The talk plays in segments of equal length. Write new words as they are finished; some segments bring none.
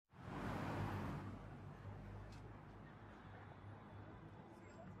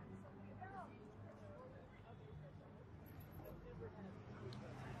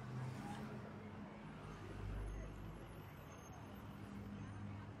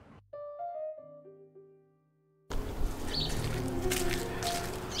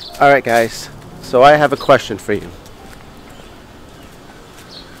Alright guys, so I have a question for you.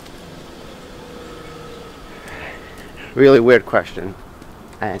 Really weird question,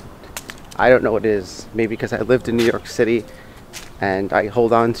 and I don't know what it is. Maybe because I lived in New York City and I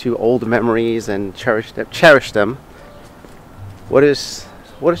hold on to old memories and cherish them. What is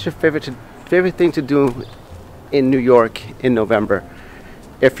your favorite thing to do in New York in November?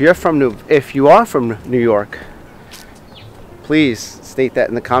 If you are from New York, please state that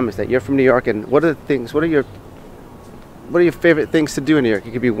in the comments that you're from New York, and what are your favorite things to do in New York?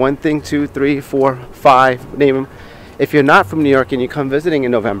 It could be one thing, 2, 3, 4, 5, name them. If you're not from New York and you come visiting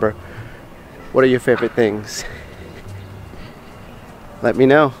in November, what are your favorite things? Let me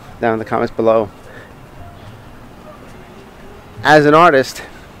know down in the comments below. As an artist,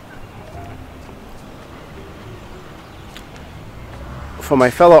 for my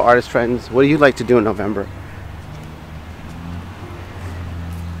fellow artist friends, what do you like to do in November?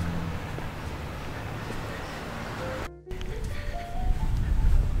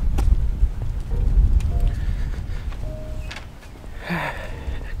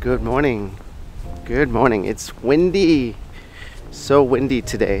 Good morning. Good morning. It's windy. So windy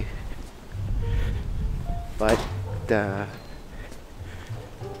today. But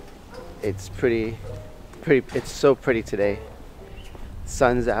it's it's so pretty today.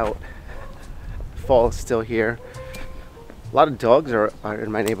 Sun's out. Fall is still here. A lot of dogs are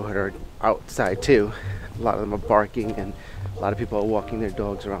in my neighborhood are outside too. A lot of them are barking, and a lot of people are walking their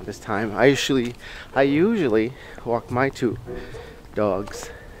dogs around this time. I usually walk my 2 dogs,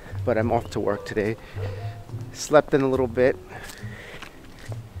 but I'm off to work today. Slept in a little bit,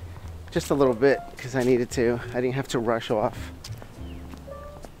 just a little bit, because I needed to. I didn't have to rush off.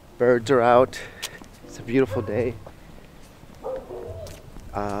 Birds are out. It's a beautiful day.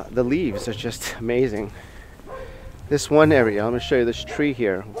 The leaves are just amazing. This one area, I'm going to show you this tree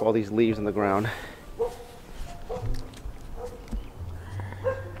here with all these leaves on the ground.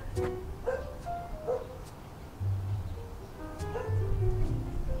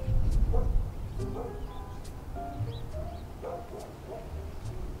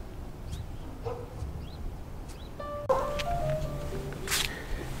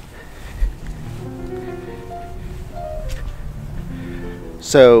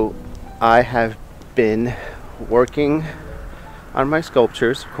 So I have been working on my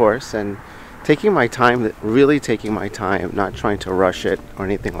sculptures, of course, and taking my time, really taking my time, not trying to rush it or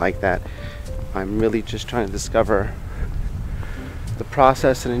anything like that. I'm really just trying to discover the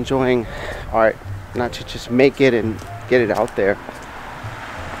process and enjoying art, not to just make it and get it out there.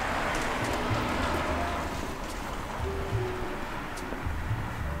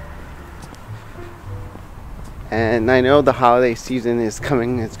 And I know the holiday season is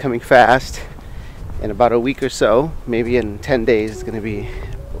coming. It's coming fast. In about a week or so, maybe in 10 days, it's going to be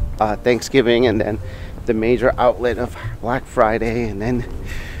Thanksgiving, and then the major outlet of Black Friday, and then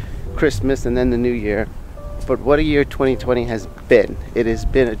Christmas, and then the New Year. But what a year 2020 has been. It has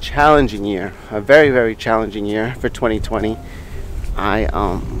been a challenging year, a very, very challenging year for 2020.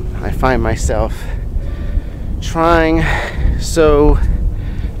 I find myself trying so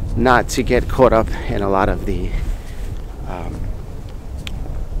not to get caught up in a lot of the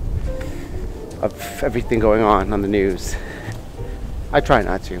of everything going on the news. I try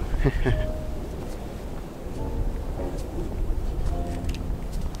not to.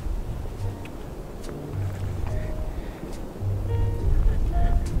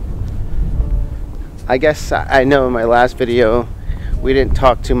 I guess I know in my last video we didn't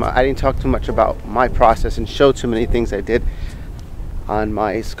talk too much. I didn't talk too much about my process and show too many things I did on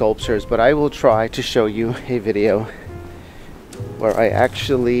my sculptures, but I will try to show you a video where I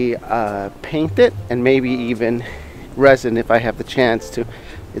actually paint it, and maybe even resin if I have the chance to.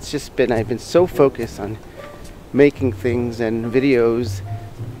 It's just been, I've been so focused on making things, and videos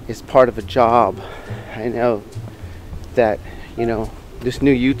is part of a job. I know that, you know, this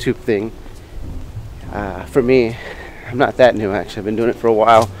new YouTube thing, for me, I'm not that new actually, I've been doing it for a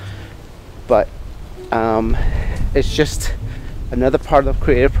while, but it's just another part of the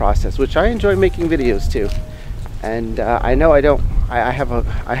creative process, which I enjoy making videos too. And I know I have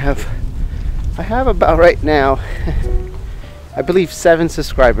about right now I believe 7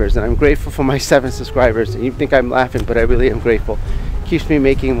 subscribers, and I'm grateful for my 7 subscribers. And you think I'm laughing, but I really am grateful. Keeps me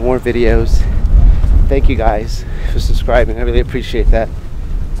making more videos. Thank you guys for subscribing. I really appreciate that.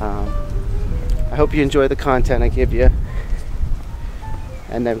 I hope you enjoy the content I give you,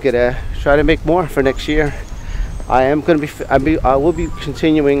 and I'm gonna try to make more for next year. I will be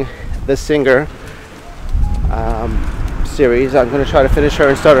continuing the singer series. I'm going to try to finish her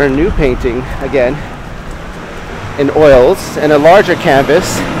and start her new painting again in oils and a larger canvas,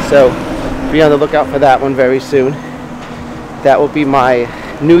 so be on the lookout for that one very soon. That will be my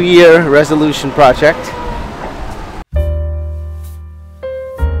New Year resolution project.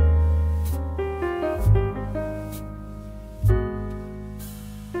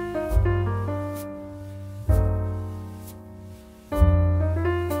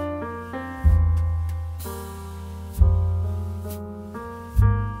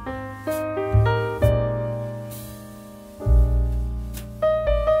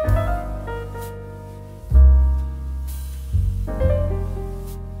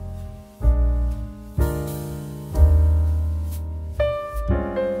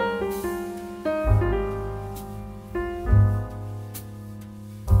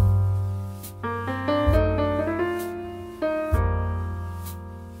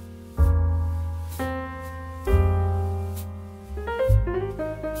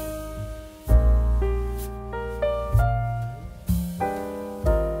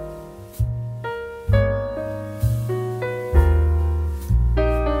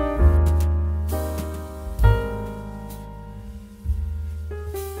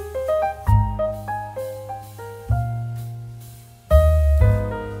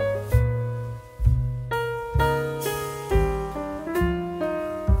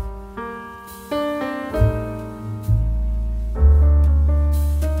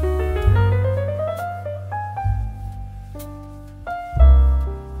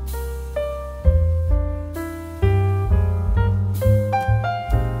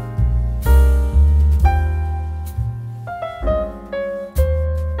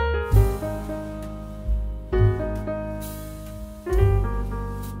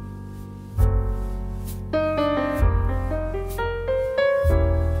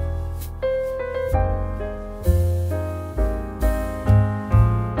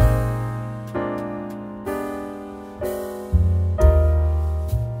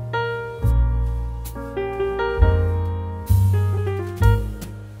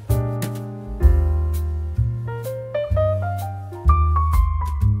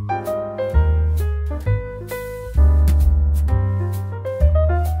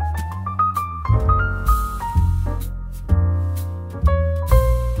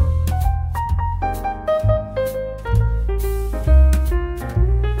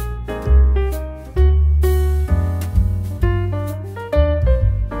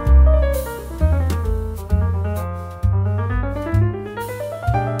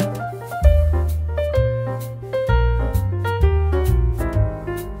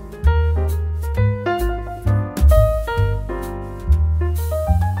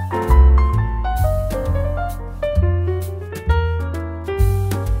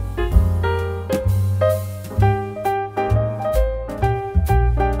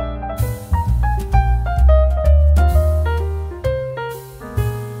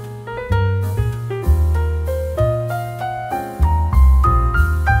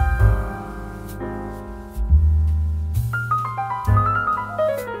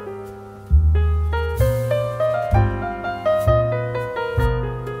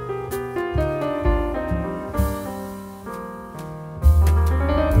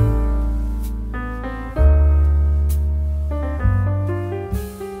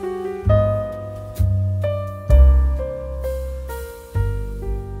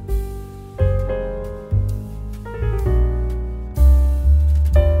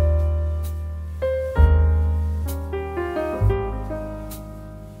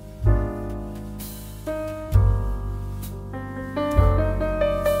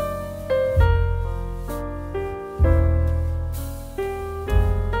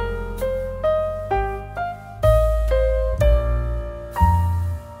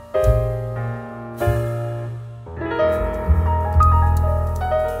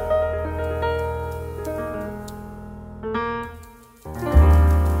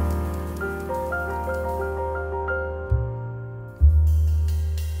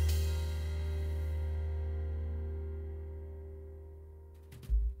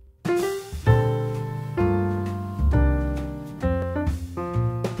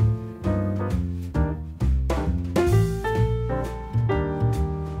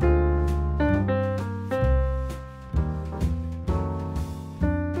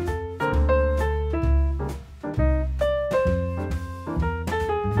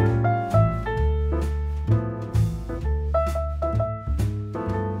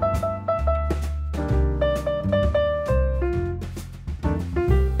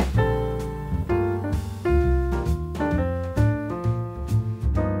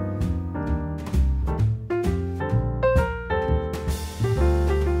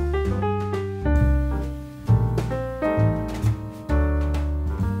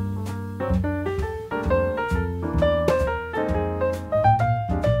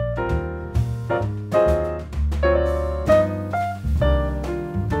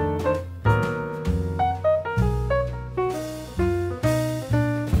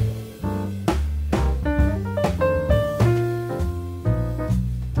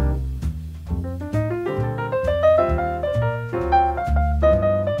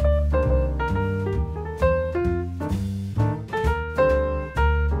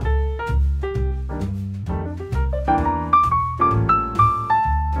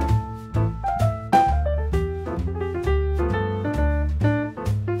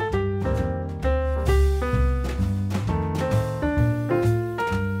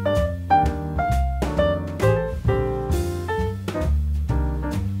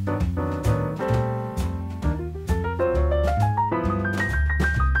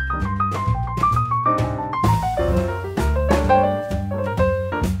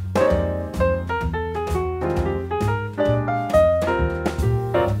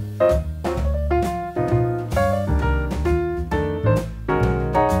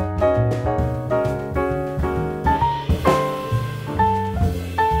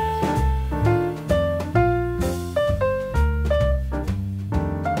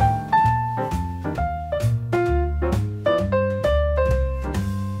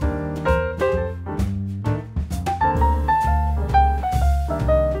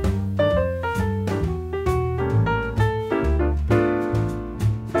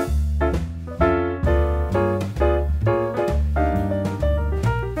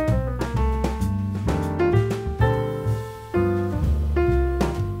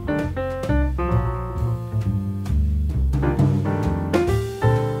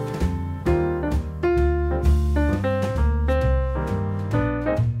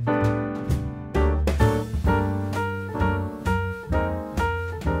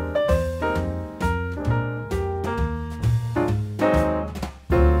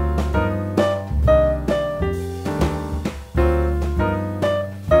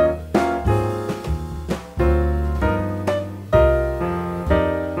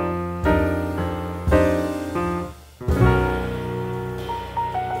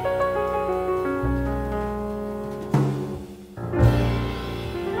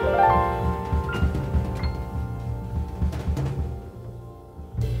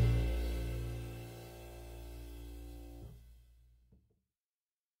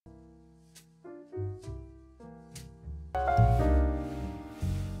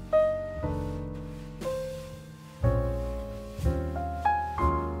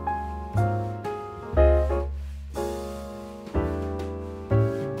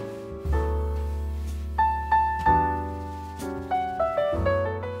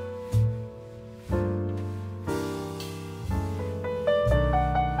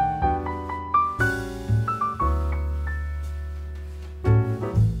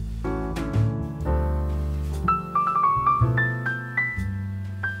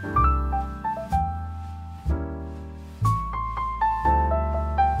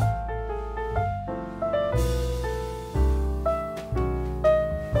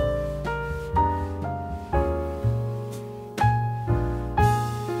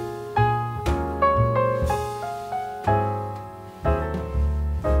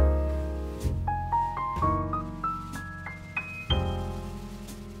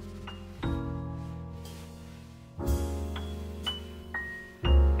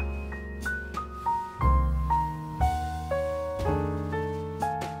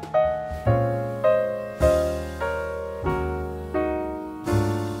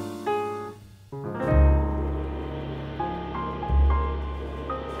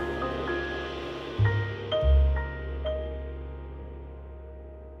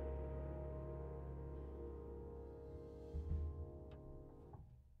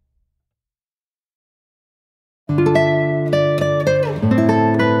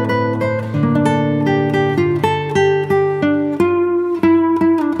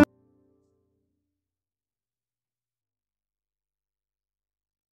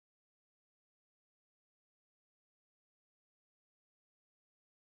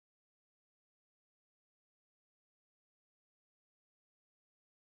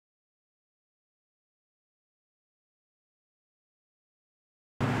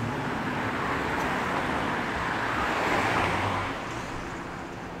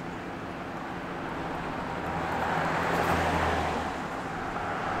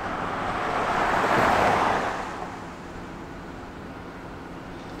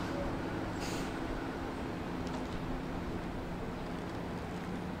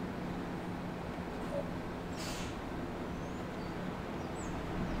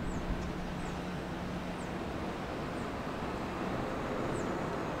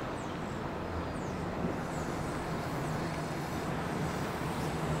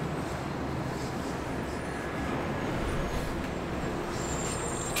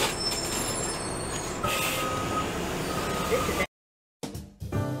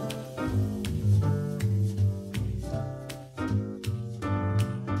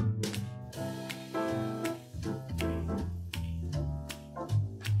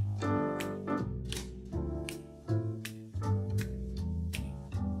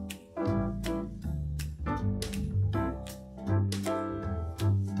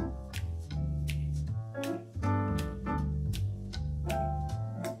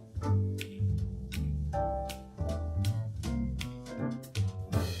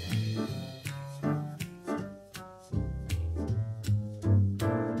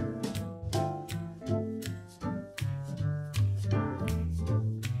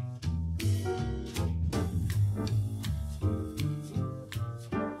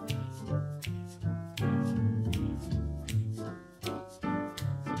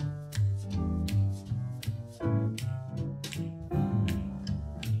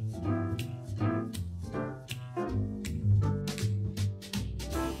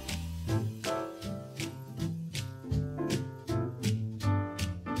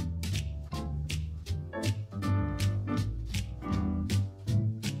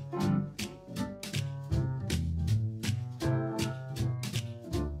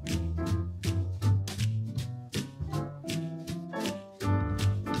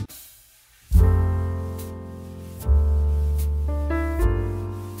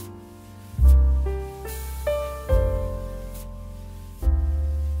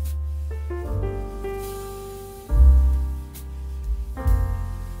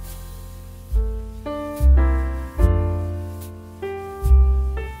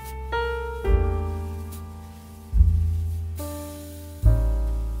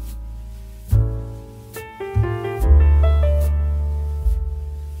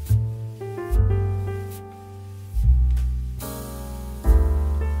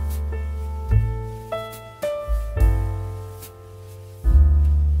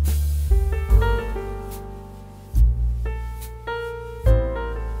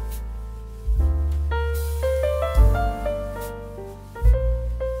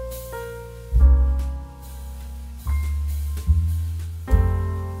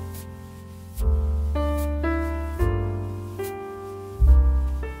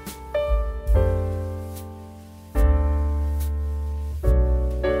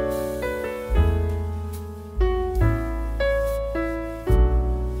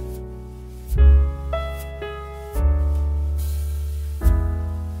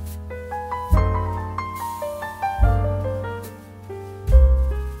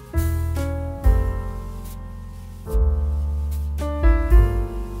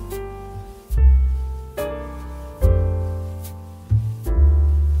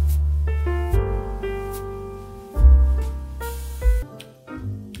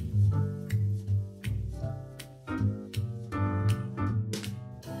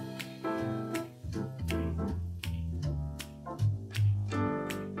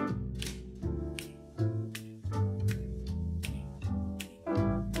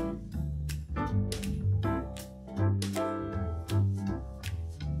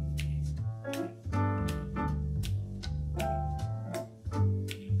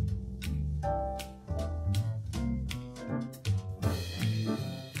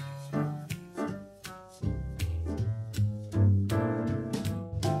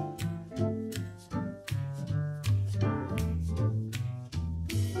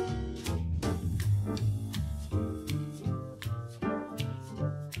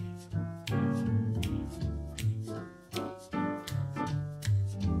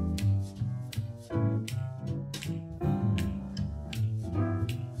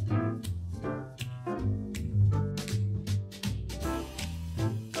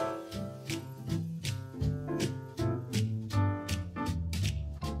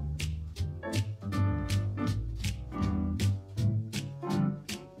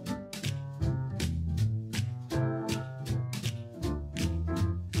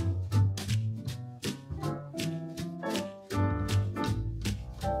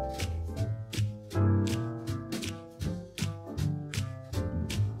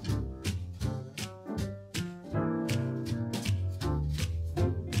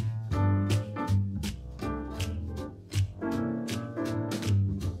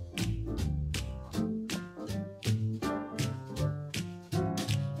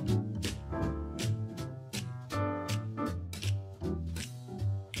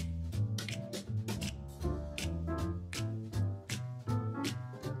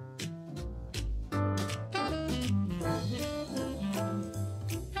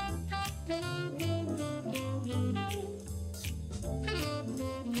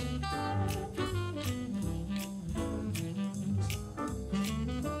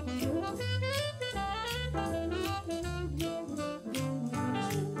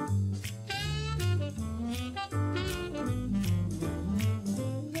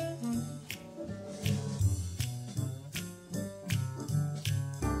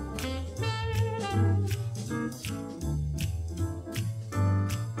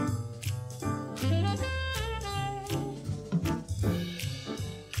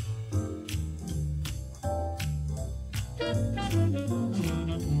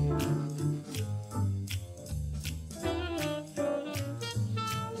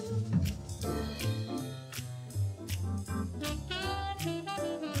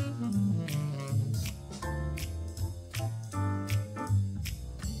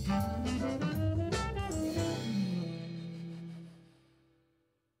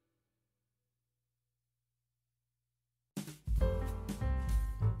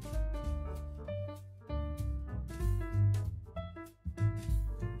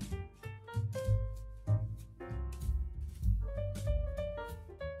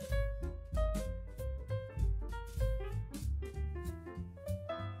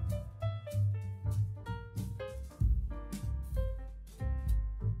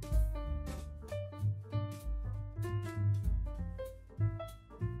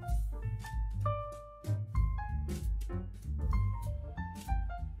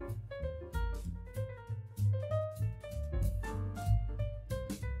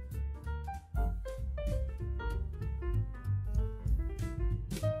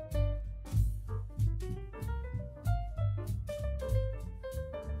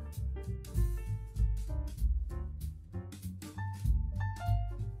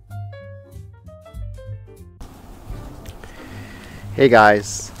 Hey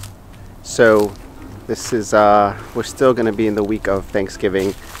guys, so this is we're still going to be in the week of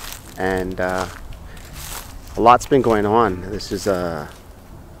Thanksgiving, and a lot's been going on. This is a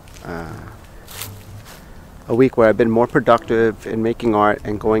week where I've been more productive in making art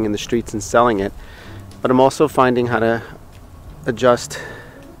and going in the streets and selling it, but I'm also finding how to adjust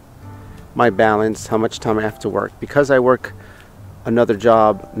my balance, how much time I have to work. Because I work another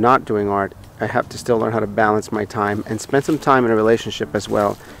job not doing art, I have to still learn how to balance my time and spend some time in a relationship as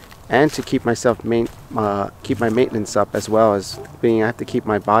well, and to keep myself keep my maintenance up, as well as I have to keep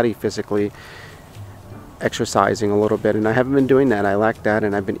my body physically exercising a little bit, and I haven't been doing that. I lack that,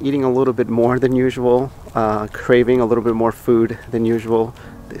 and I've been eating a little bit more than usual, craving a little bit more food than usual.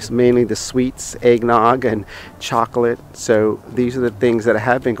 It's mainly the sweets, eggnog and chocolate. So these are the things that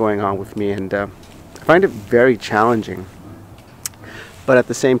have been going on with me, and I find it very challenging. But at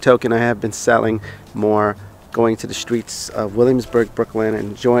the same token, I have been selling more, going to the streets of Williamsburg, Brooklyn, and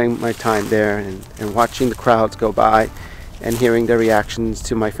enjoying my time there, and watching the crowds go by and hearing their reactions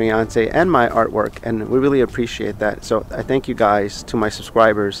to my fiance and my artwork, and we really appreciate that. So I thank you guys, to my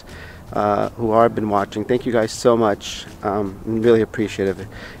subscribers who have been watching. Thank you guys so much. I'm really appreciative.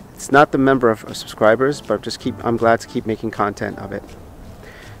 It's not the number of subscribers, but I'm glad to keep making content of it.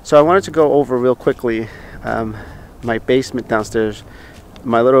 So I wanted to go over real quickly my basement downstairs.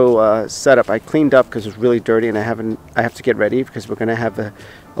 My little setup, I cleaned up because it was really dirty, and I have to get ready because we're going to have a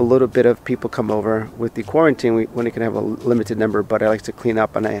little bit of people come over. With the quarantine, we only can have a limited number, but I like to clean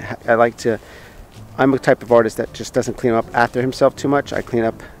up, and I'm a type of artist that just doesn't clean up after himself too much. I clean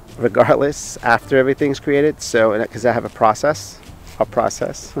up regardless after everything's created, so because I have a process.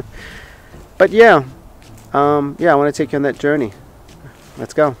 But yeah, I want to take you on that journey.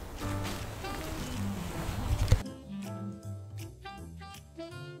 Let's go.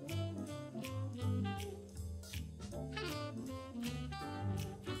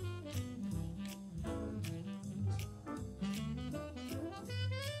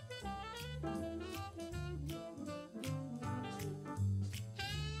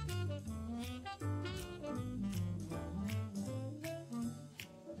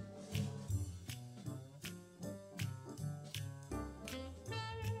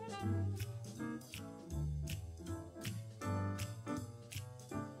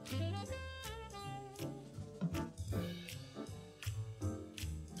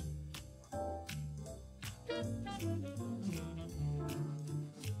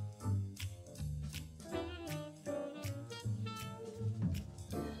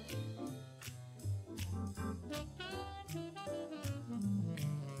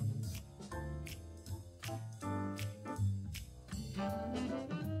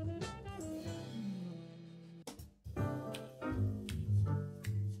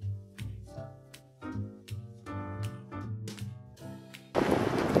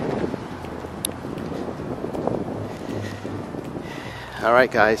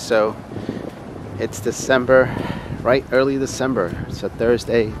 Alright guys, so it's December, right, early December. It's a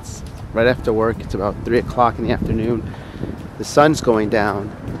Thursday, it's right after work, it's about 3 o'clock in the afternoon. The sun's going down,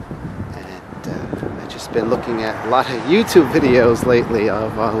 and I've just been looking at a lot of YouTube videos lately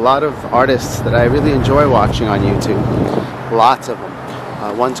of a lot of artists that I really enjoy watching on YouTube. Lots of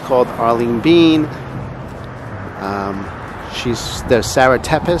them. One's called Arlene Bean. There's Sarah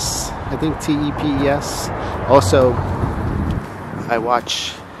Tepes, I think, T-E-P-E-S. Also, I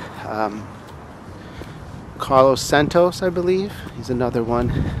watch Carlos Santos, I believe. He's another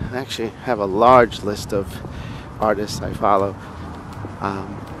one. I actually have a large list of artists I follow.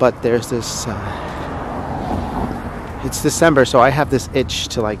 But there's this... it's December, so I have this itch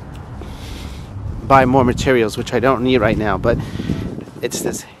to like buy more materials, which I don't need right now. But it's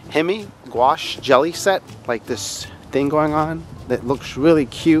this Hemi gouache jelly set, like this thing going on that looks really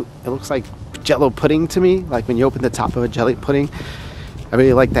cute. It looks like Jello pudding to me, like when you open the top of a jelly pudding. I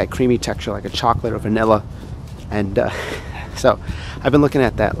really like that creamy texture, like a chocolate or vanilla, and so I've been looking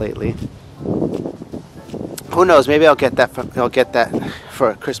at that lately. Who knows? Maybe I'll get that for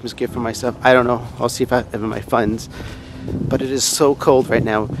a Christmas gift for myself. I don't know. I'll see if I have my funds. But it is so cold right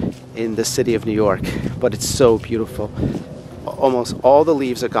now in the city of New York, but it's so beautiful. Almost all the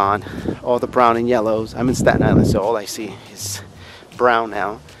leaves are gone, all the brown and yellows. I'm in Staten Island, so all I see is brown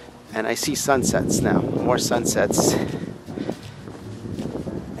now, and I see sunsets now, more sunsets.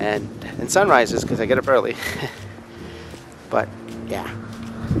 And sunrises because I get up early. But yeah,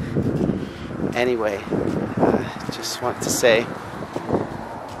 anyway, just want to say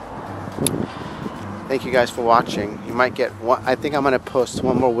thank you guys for watching. You might get one. I think I'm going to post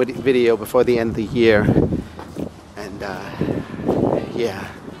one more video before the end of the year, and yeah,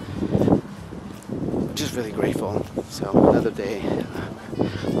 just really grateful. So another day,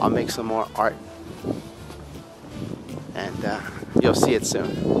 I'll make some more art, and you'll see it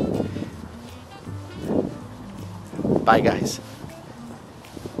soon. Bye guys.